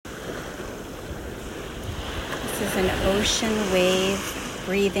This is an ocean wave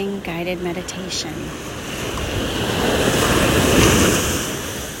breathing guided meditation.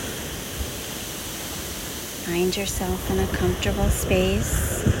 Find yourself in a comfortable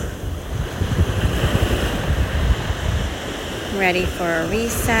space, ready for a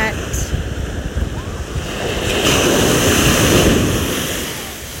reset,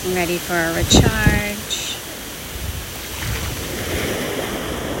 ready for a recharge.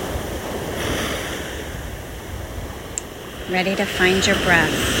 Ready to find your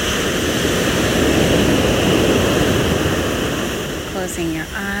breath. Closing your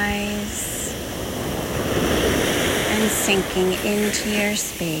eyes and sinking into your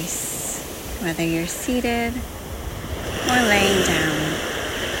space, whether you're seated or laying down.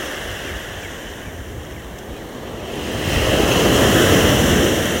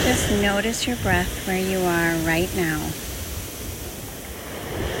 Just notice your breath where you are right now.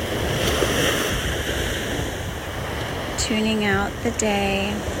 Tuning out the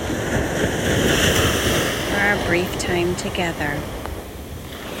day for our brief time together.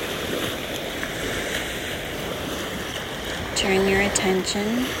 Turn your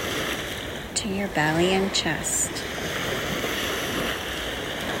attention to your belly and chest.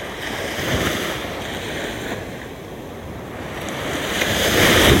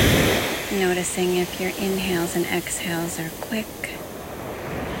 Noticing if your inhales and exhales are quick,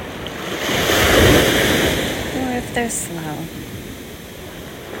 if they're slow.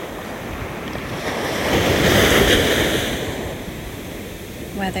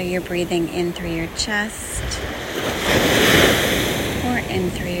 Whether you're breathing in through your chest or in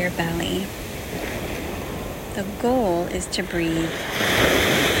through your belly, the goal is to breathe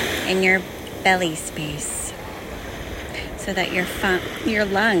in your belly space so that your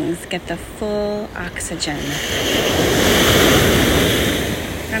lungs get the full oxygen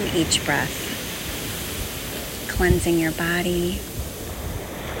from each breath. Cleansing your body.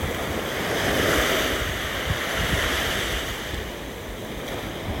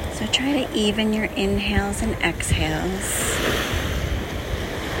 So try to even your inhales and exhales.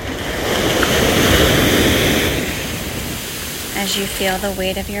 As you feel the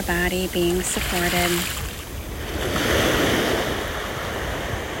weight of your body being supported.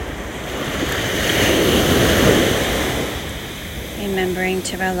 Remembering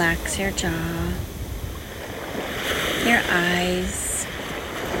to relax your jaw, your eyes,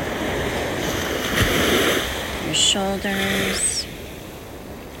 your shoulders,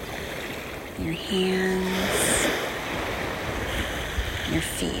 your hands, your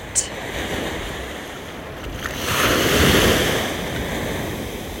feet.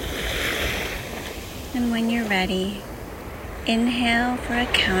 And when you're ready, inhale for a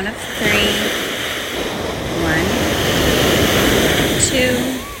count of 3. 1,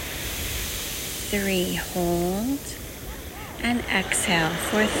 2, 3. Hold. And exhale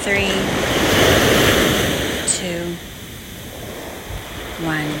for 3, 2,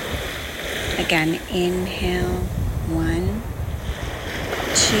 1. Again, inhale, 1,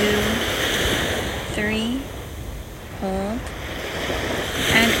 2, 3. Hold.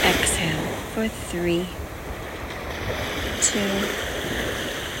 And exhale for 3, 2,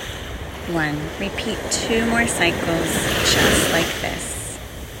 1. Repeat 2 more cycles just like this.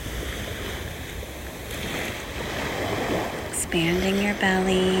 Expanding your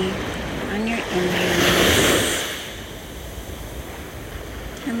belly on your inhales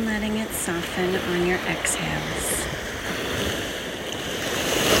and letting it soften on your exhales.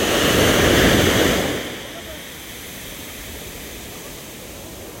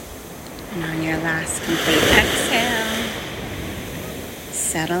 And on your last complete exhale,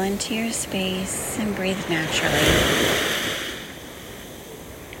 settle into your space and breathe naturally.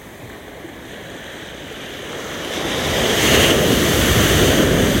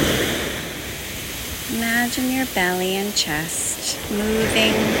 Imagine your belly and chest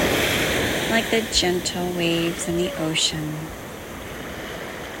moving like the gentle waves in the ocean.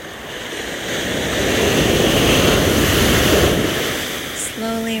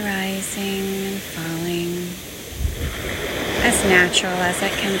 Slowly rising and falling, as natural as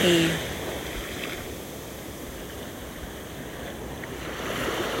it can be.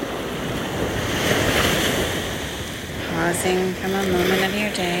 Pausing from a moment of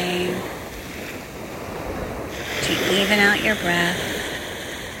your day to even out your breath.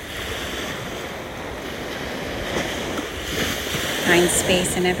 Find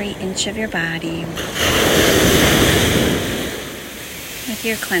space in every inch of your body with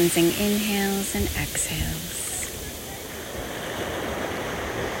your cleansing inhales and exhales.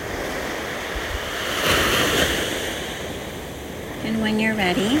 And when you're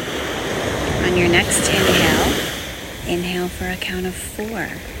ready, on your next inhale, Inhale for a count of 4.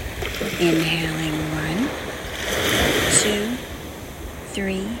 Inhaling 1, 2,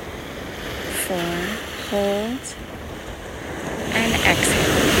 3, 4. Hold. And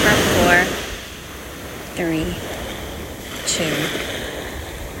exhale for 4, 3, 2,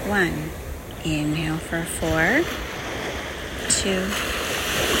 1. Inhale for 4, 2,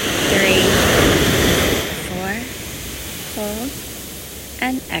 3, 4. Hold.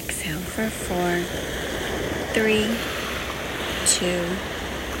 And exhale for 4, 3, 2,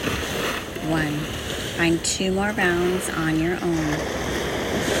 1. Find 2 more rounds on your own.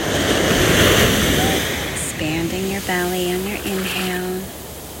 Expanding your belly on your inhale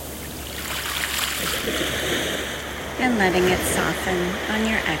and letting it soften on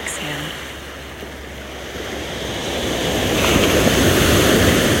your exhale.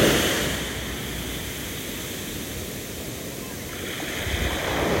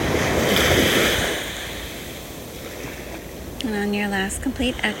 And on your last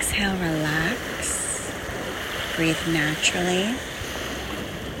complete exhale, relax. Breathe naturally.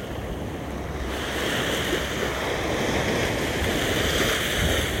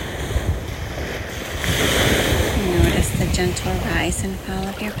 Notice the gentle rise and fall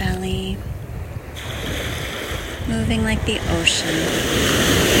of your belly, moving like the ocean,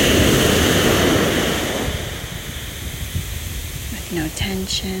 with no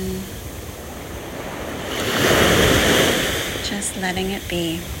tension. Just letting it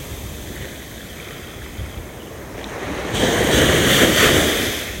be.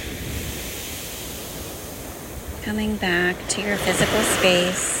 Coming back to your physical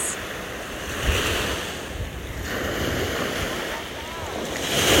space.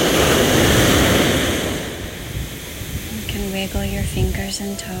 You can wiggle your fingers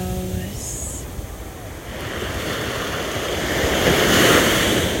and toes.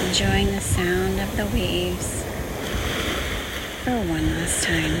 Enjoying the sound of the waves. For one last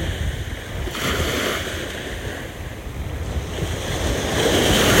time.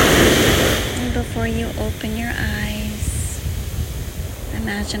 And before you open your eyes,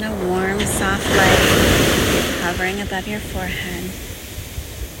 imagine a warm, soft light hovering above your forehead.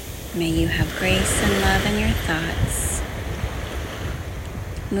 May you have grace and love in your thoughts,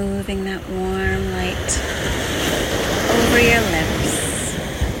 moving that warm light over your lips.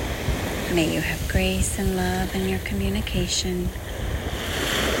 May you have grace and love in your communication.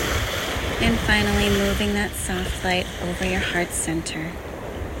 And finally, moving that soft light over your heart center.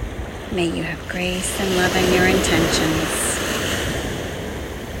 May you have grace and love in your intentions.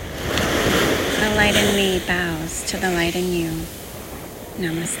 The light in me bows to the light in you.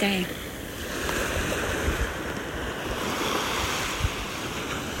 Namaste.